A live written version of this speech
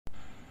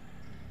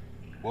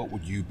What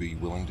would you be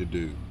willing to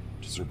do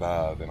to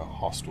survive in a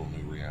hostile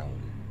new reality?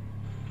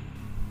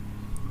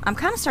 I'm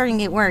kind of starting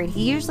to get worried.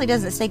 He usually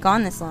doesn't stay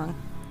gone this long.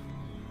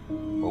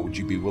 What would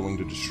you be willing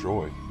to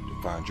destroy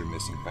to find your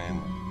missing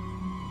family?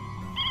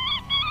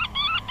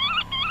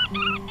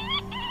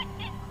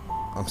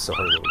 I'm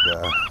sorry, little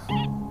guy,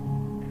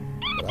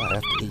 but I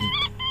have to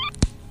eat.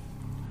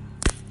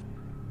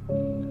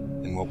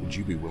 And what would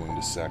you be willing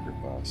to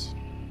sacrifice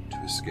to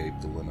escape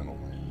the liminal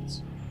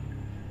lands?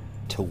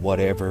 To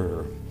whatever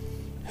or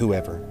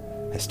whoever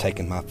has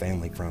taken my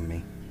family from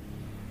me,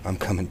 I'm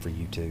coming for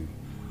you too.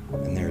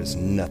 And there is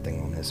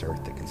nothing on this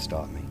earth that can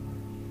stop me.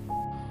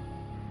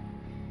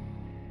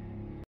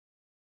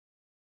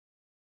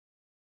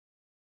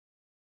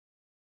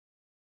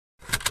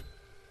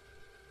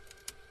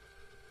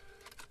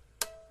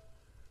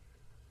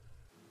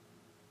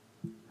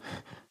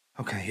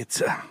 Okay,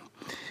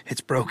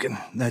 it's broken,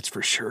 that's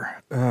for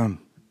sure.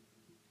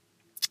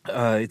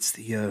 It's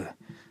the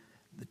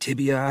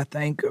tibia, I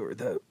think, or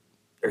the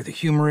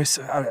humerus.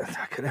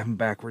 I could have them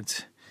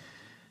backwards.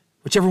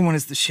 Whichever one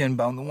is the shin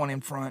bone, the one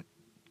in front.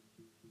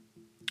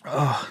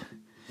 Oh,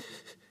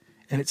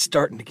 and it's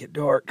starting to get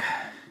dark.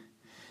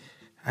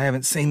 I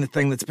haven't seen the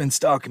thing that's been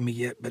stalking me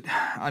yet, but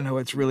I know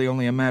it's really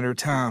only a matter of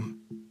time.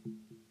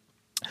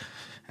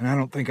 And I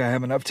don't think I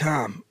have enough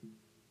time.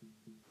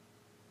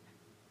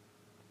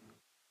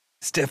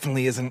 This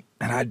definitely isn't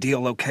an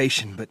ideal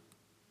location, but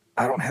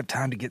I don't have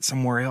time to get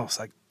somewhere else.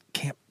 I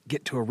can't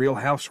get to a real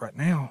house right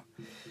now.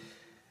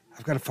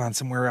 I've got to find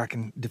somewhere I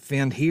can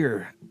defend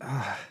here.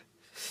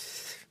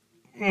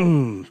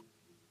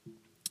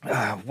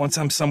 Once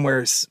I'm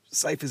somewhere as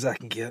safe as I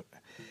can get,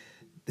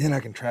 then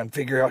I can try and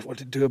figure out what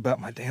to do about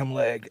my damn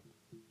leg.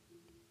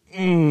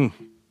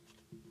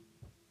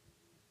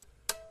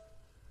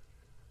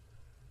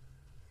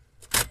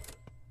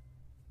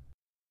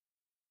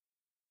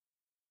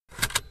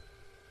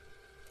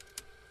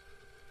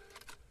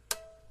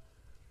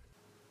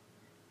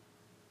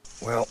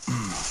 Well,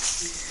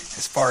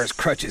 as far as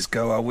crutches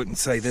go, I wouldn't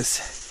say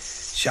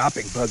this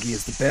shopping buggy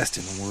is the best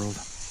in the world.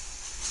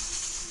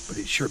 But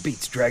it sure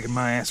beats dragging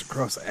my ass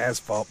across the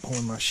asphalt,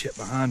 pulling my shit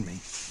behind me.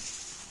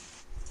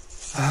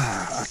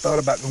 I thought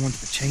about going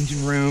to the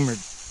changing room or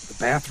the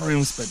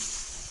bathrooms, but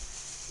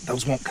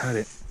those won't cut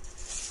it.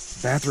 The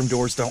bathroom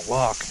doors don't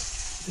lock.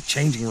 The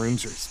changing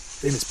rooms are as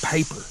thin as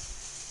paper.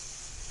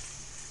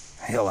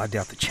 Hell, I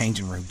doubt the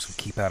changing rooms would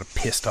keep out a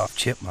pissed-off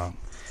chipmunk.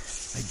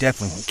 They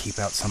definitely won't keep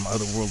out some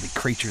otherworldly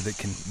creature that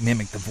can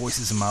mimic the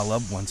voices of my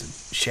loved ones and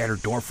shatter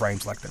door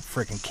frames like they're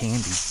frickin'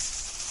 candy.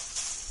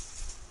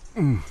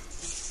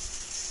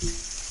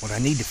 What I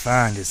need to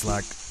find is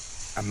like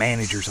a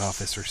manager's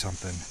office or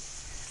something.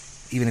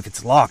 Even if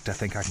it's locked, I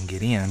think I can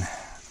get in.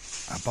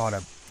 I bought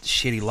a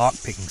shitty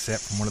lock-picking set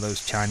from one of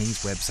those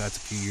Chinese websites a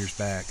few years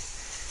back.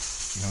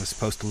 You know, it's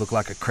supposed to look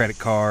like a credit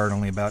card,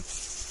 only about,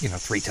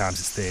 3 times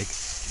as thick.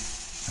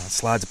 Now it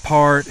slides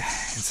apart.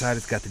 Inside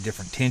it's got the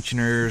different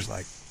tensioners,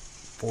 like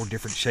 4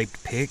 different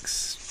shaped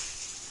picks.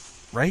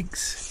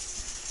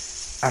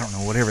 Rakes? I don't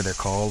know, whatever they're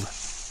called.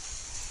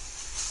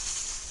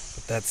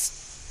 But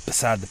that's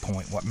beside the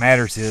point. What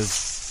matters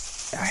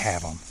is I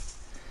have them.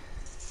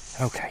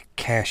 Okay,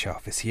 cash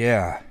office,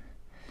 yeah.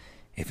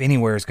 If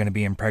anywhere is going to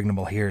be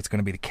impregnable here, it's going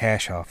to be the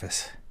cash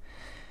office.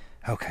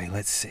 Okay,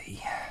 let's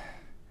see.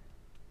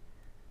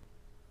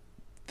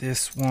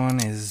 This one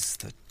is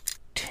the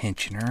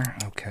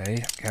tensioner.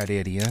 Okay, I've got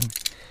it in.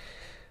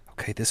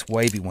 Okay, this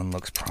wavy one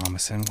looks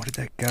promising. What did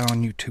that guy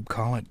on YouTube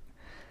call it?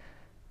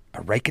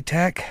 A rake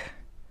attack?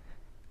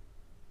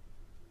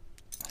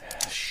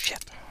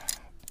 Shit.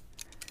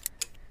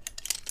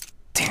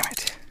 Damn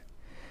it.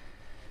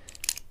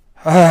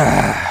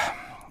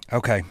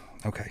 Okay,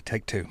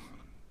 take 2.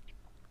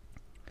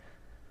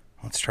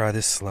 Let's try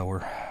this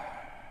slower.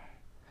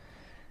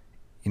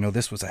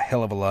 This was a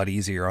hell of a lot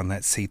easier on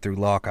that see-through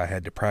lock I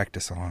had to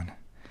practice on.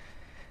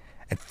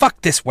 And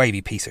fuck this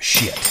wavy piece of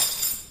shit.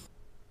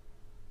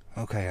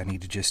 Okay, I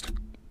need to just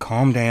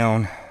calm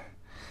down.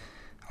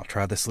 I'll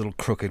try this little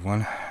crooked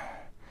one.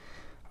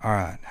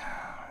 Alright,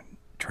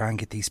 try and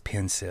get these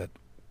pins set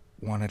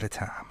one at a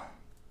time.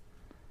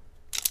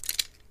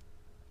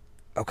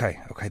 Okay,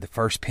 the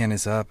first pin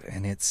is up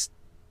and it's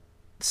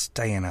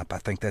staying up. I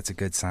think that's a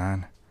good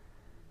sign.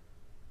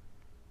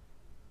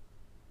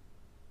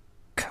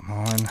 Come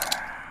on.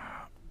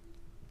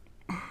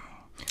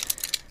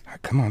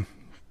 Alright, come on.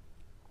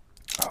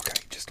 Okay,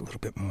 just a little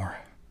bit more.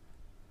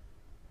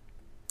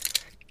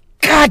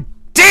 God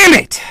damn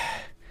it!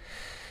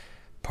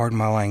 Pardon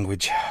my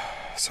language.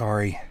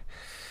 Sorry.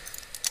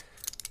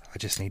 I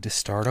just need to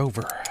start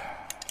over.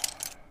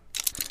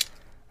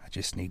 I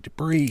just need to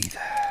breathe.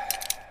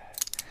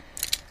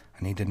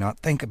 I need to not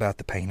think about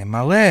the pain in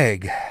my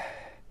leg.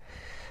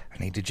 I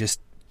need to just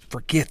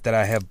forget that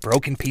I have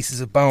broken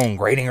pieces of bone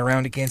grating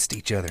around against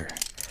each other.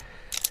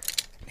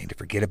 I need to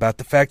forget about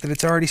the fact that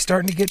it's already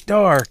starting to get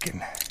dark,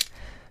 and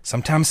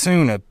sometime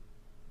soon a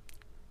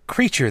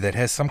creature that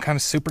has some kind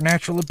of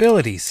supernatural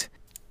abilities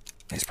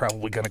is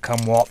probably going to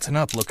come waltzing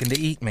up looking to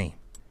eat me.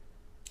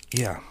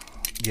 Yeah,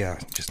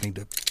 just need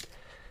to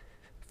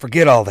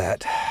forget all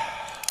that.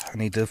 I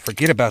need to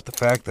forget about the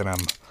fact that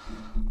I'm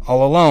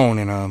all alone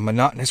in a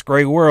monotonous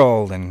gray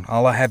world and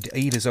all I have to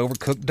eat is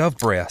overcooked dove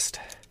breast.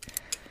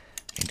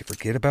 I need to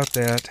forget about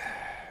that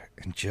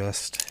and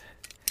just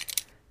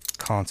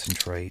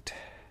concentrate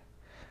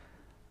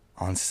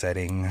on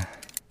setting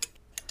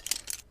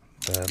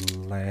the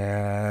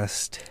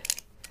last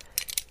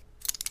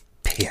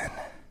pin.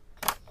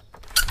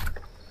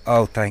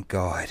 Oh, thank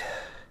God.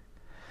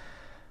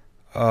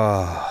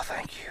 Oh,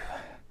 thank you.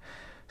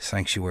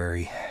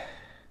 Sanctuary.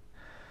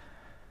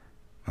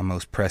 My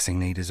most pressing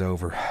need is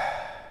over.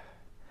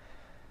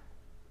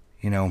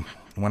 You know,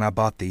 when I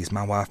bought these,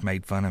 my wife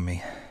made fun of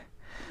me.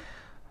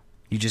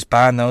 You just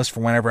buying those for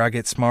whenever I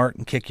get smart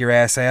and kick your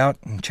ass out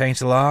and change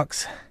the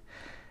locks?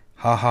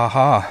 Ha ha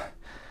ha.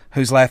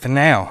 Who's laughing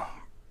now?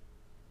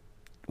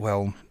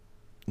 Well,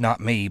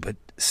 not me, but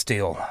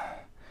still.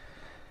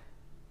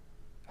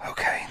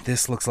 Okay,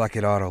 this looks like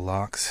it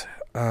auto-locks.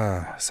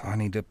 So I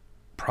need to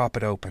prop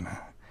it open.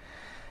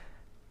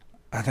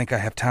 I think I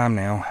have time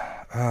now.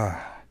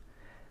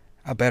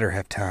 I better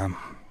have time.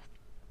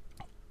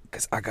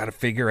 'Cause I gotta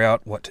figure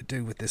out what to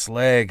do with this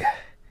leg.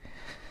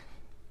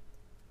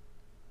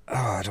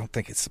 I don't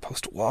think it's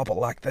supposed to wobble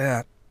like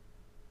that.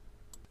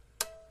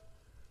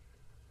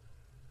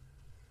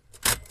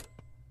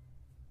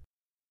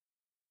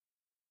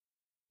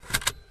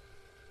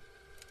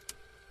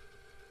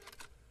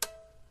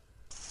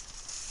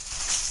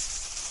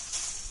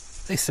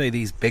 They say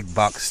these big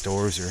box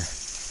stores are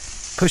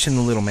pushing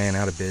the little man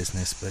out of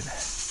business, but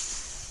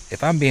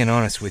if I'm being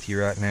honest with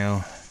you right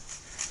now,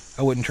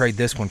 I wouldn't trade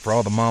this one for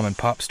all the mom and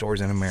pop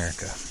stores in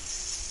America.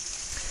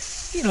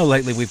 You know,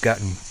 lately we've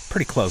gotten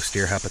pretty close,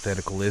 dear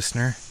hypothetical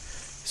listener,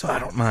 so I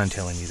don't mind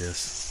telling you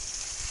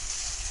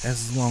this.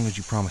 As long as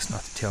you promise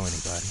not to tell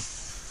anybody.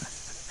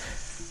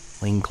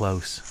 Lean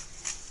close.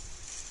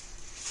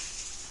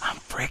 I'm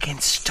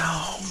freaking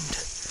stoned.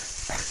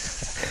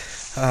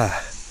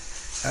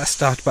 I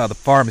stopped by the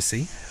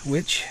pharmacy,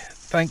 which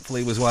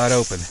thankfully was wide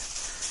open.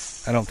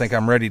 I don't think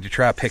I'm ready to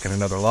try picking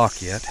another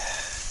lock yet.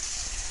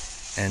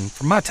 And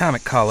from my time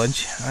at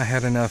college, I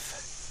had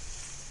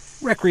enough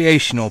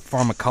recreational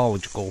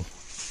pharmacological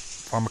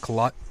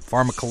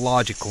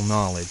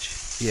knowledge.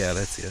 Yeah,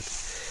 that's it.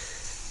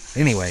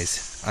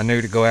 Anyways, I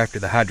knew to go after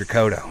the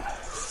hydrocodone.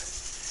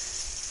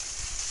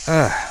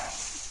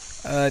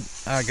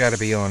 I gotta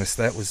be honest,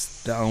 that was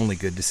the only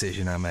good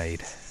decision I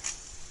made.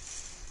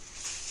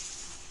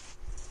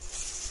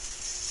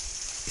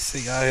 You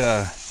see,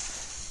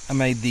 I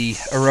made the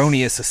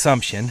erroneous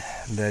assumption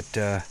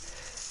that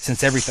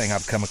since everything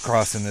I've come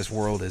across in this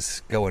world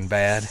is going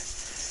bad,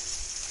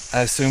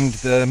 I assumed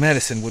the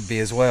medicine would be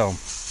as well.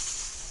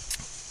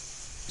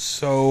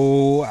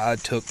 So I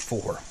took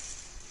 4.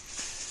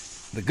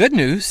 The good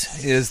news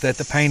is that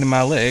the pain in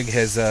my leg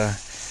has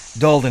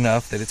dulled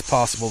enough that it's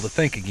possible to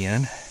think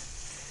again.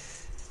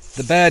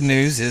 The bad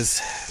news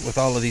is, with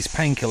all of these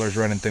painkillers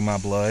running through my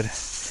blood,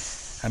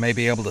 I may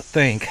be able to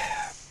think,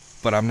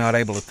 but I'm not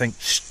able to think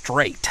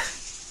straight.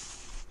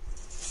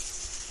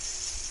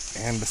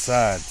 And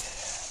besides,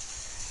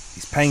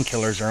 these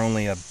painkillers are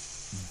only a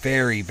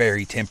very,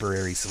 very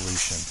temporary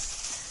solution.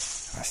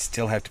 I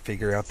still have to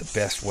figure out the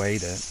best way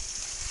to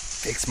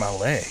fix my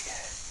leg.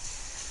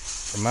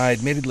 From my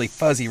admittedly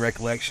fuzzy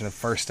recollection of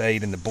first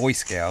aid in the Boy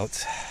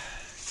Scouts,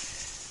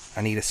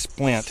 I need a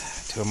splint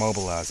to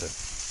immobilize it.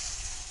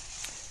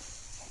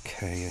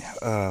 Okay,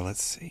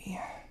 let's see.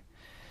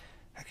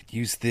 I could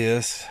use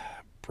this,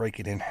 break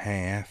it in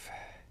half.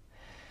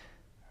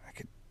 I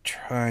could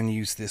try and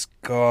use this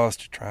gauze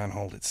to try and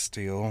hold it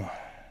still.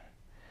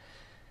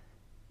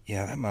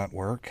 Yeah, that might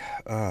work.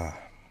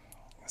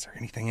 Is there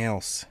anything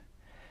else?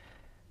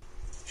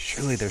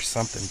 Surely there's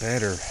something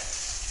better.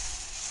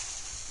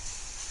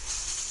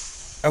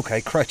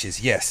 Okay, crutches,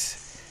 yes.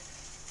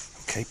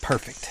 Okay,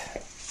 perfect.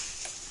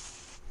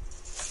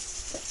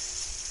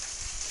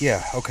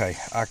 Yeah, okay.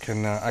 I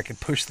can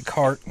push the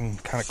cart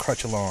and kind of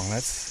crutch along.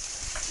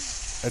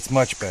 That's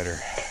much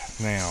better.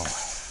 Now.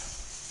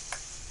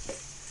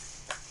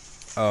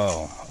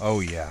 Oh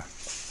yeah.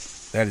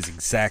 That is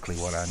exactly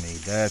what I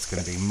need. That's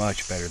going to be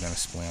much better than a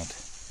splint.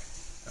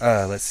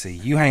 Let's see.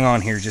 You hang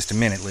on here just a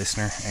minute,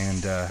 listener,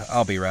 and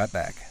I'll be right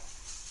back.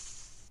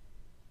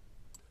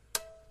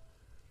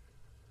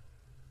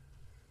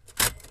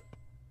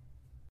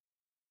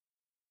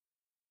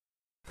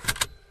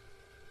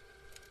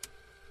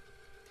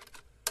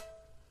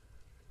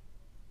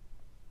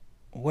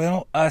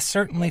 Well, I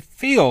certainly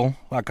feel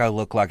like I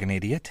look like an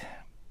idiot,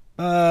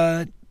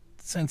 but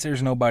since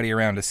there's nobody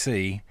around to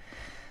see,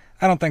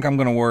 I don't think I'm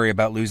going to worry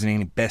about losing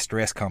any best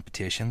dress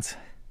competitions.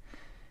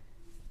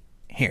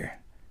 Here,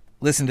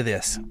 listen to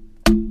this.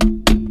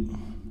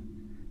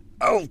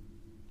 Oh,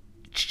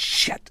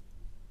 shit.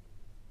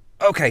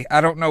 Okay, I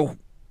don't know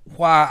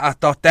why I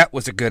thought that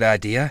was a good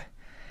idea.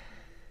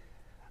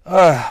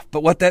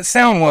 But what that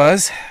sound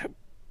was,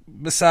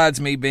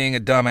 besides me being a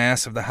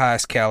dumbass of the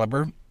highest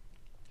caliber,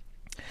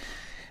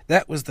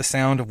 that was the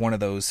sound of one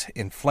of those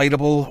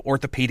inflatable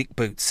orthopedic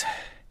boots.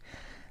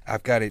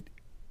 I've got it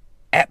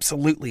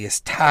absolutely as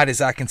tight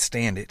as I can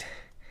stand it.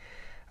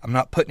 I'm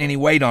not putting any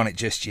weight on it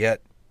just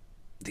yet.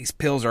 These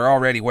pills are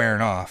already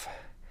wearing off.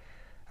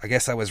 I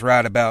guess I was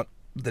right about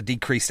the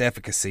decreased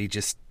efficacy,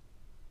 just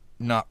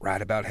not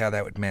right about how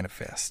that would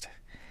manifest.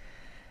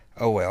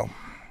 Oh well.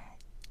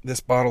 This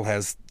bottle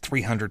has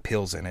 300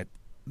 pills in it.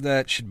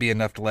 That should be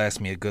enough to last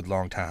me a good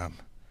long time.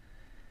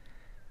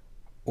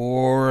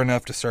 Or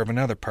enough to serve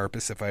another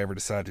purpose if I ever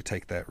decide to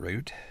take that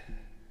route.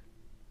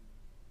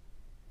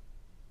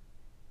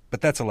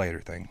 But that's a later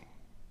thing.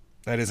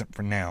 That isn't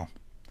for now.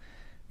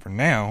 For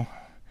now,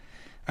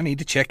 I need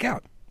to check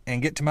out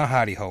and get to my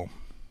hidey hole.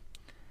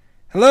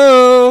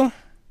 Hello?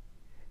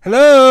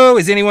 Hello?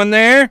 Is anyone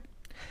there?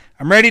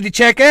 I'm ready to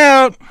check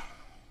out.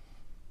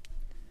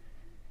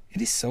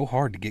 It is so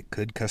hard to get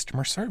good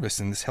customer service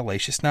in this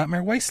hellacious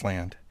nightmare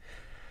wasteland.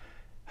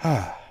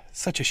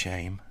 Such a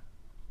shame.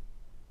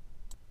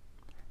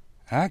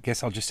 I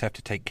guess I'll just have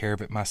to take care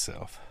of it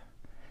myself.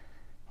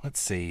 Let's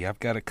see, I've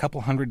got a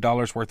couple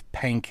 $100 worth of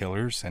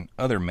painkillers and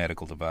other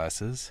medical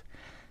devices,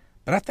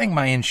 but I think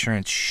my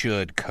insurance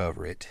should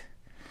cover it.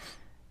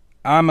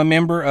 I'm a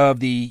member of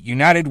the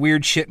United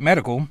Weird Shit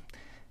Medical,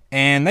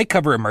 and they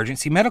cover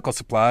emergency medical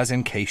supplies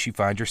in case you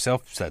find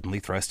yourself suddenly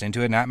thrust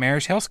into a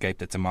nightmarish hellscape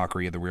that's a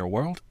mockery of the real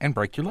world and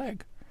break your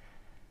leg.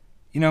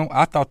 You know,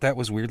 I thought that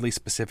was weirdly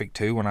specific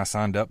too when I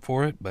signed up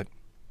for it, but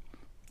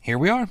here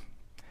we are.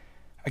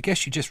 I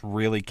guess you just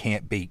really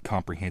can't beat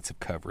comprehensive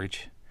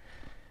coverage.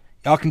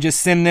 Y'all can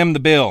just send them the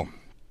bill.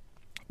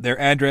 Their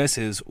address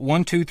is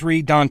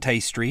 123 Dante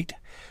Street,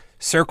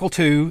 Circle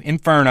 2,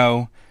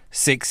 Inferno,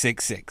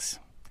 666.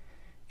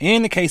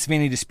 In the case of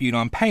any dispute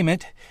on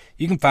payment,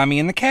 you can find me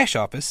in the cash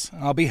office.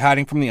 I'll be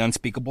hiding from the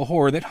unspeakable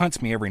horror that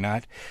hunts me every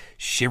night,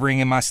 shivering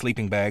in my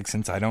sleeping bag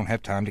since I don't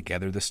have time to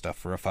gather the stuff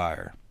for a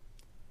fire.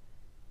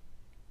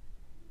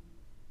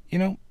 You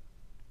know,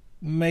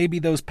 maybe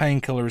those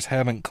painkillers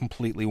haven't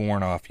completely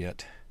worn off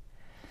yet.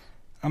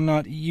 I'm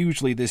not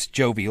usually this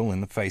jovial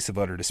in the face of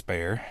utter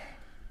despair.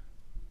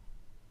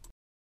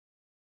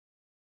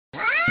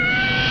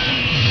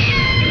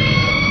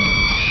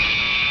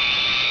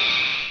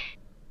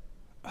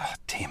 Oh,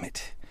 damn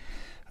it.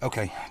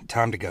 Okay,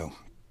 time to go.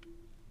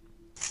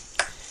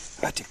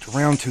 I dicked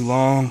around too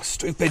long.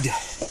 Stupid.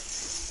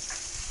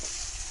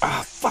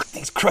 Fuck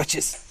these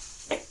crutches.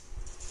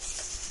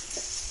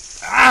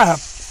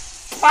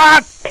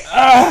 Fuck!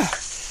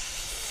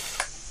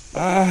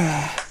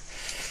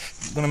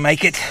 I'm gonna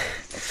make it.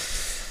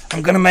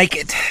 I'm gonna make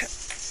it.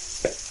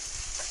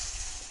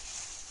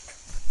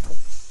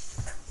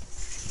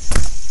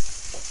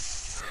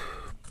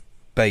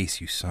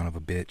 Base, you son of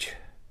a bitch.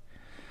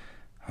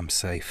 I'm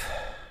safe.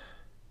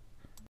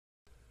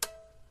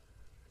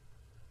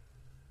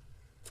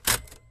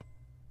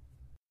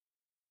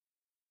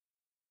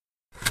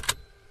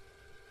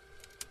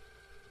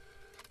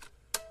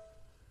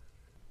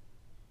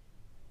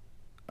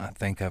 I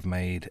think I've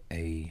made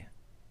a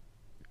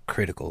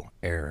critical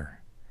error,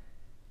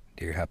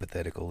 dear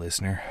hypothetical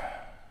listener.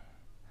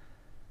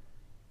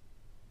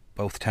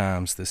 Both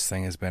times this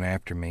thing has been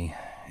after me,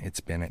 it's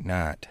been at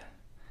night.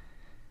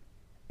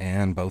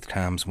 And both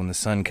times when the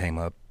sun came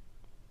up,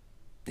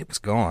 it was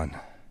gone.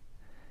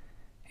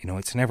 You know,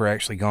 it's never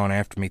actually gone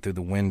after me through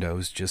the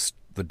windows, just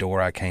the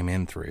door I came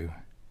in through.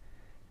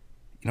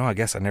 You know, I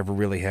guess I never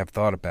really have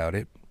thought about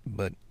it,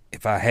 but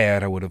if I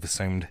had, I would have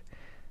assumed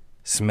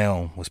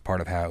smell was part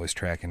of how it was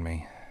tracking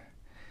me.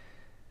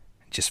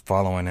 Just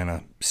following in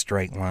a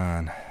straight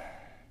line.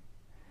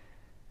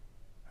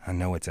 I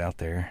know it's out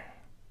there.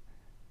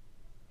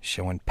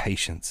 Showing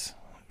patience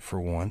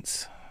for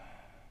once.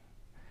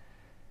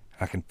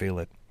 I can feel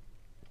it.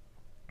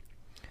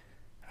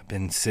 I've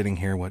been sitting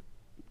here what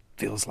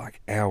feels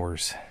like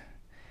hours,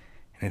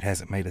 and it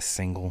hasn't made a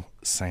single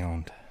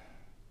sound.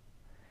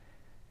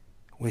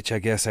 Which I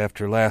guess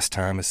after last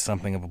time is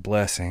something of a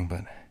blessing,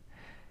 but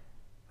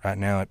right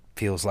now it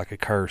feels like a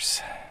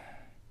curse.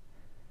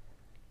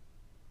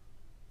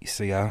 You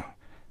see, I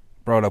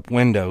brought up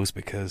windows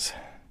because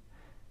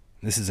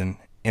this is an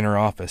inner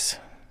office.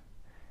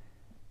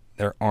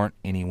 There aren't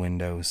any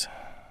windows.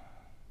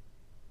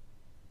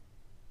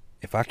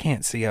 If I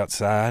can't see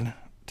outside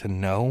to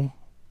know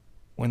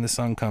when the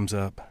sun comes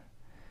up,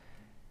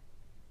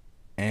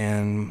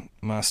 and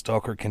my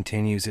stalker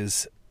continues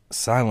his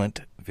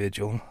silent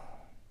vigil,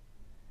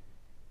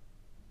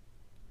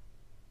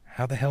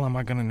 how the hell am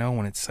I going to know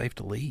when it's safe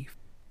to leave?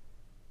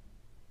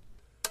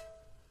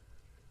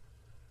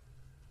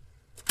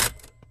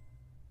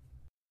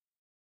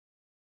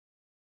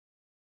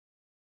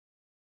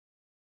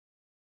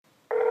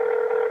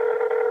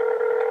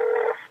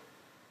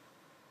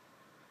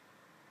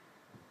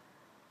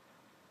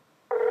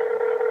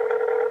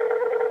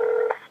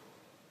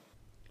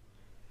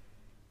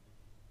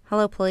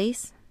 Hello,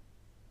 police?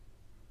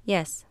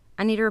 Yes,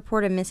 I need to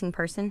report a missing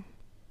person.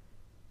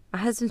 My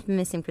husband's been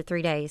missing for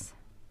 3 days.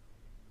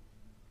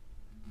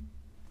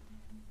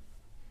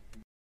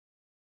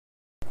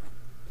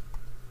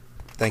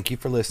 Thank you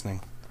for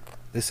listening.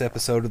 This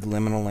episode of The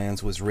Liminal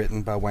Lands was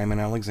written by Waymon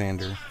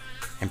Alexander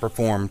and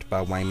performed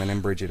by Waymon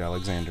and Bridget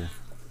Alexander.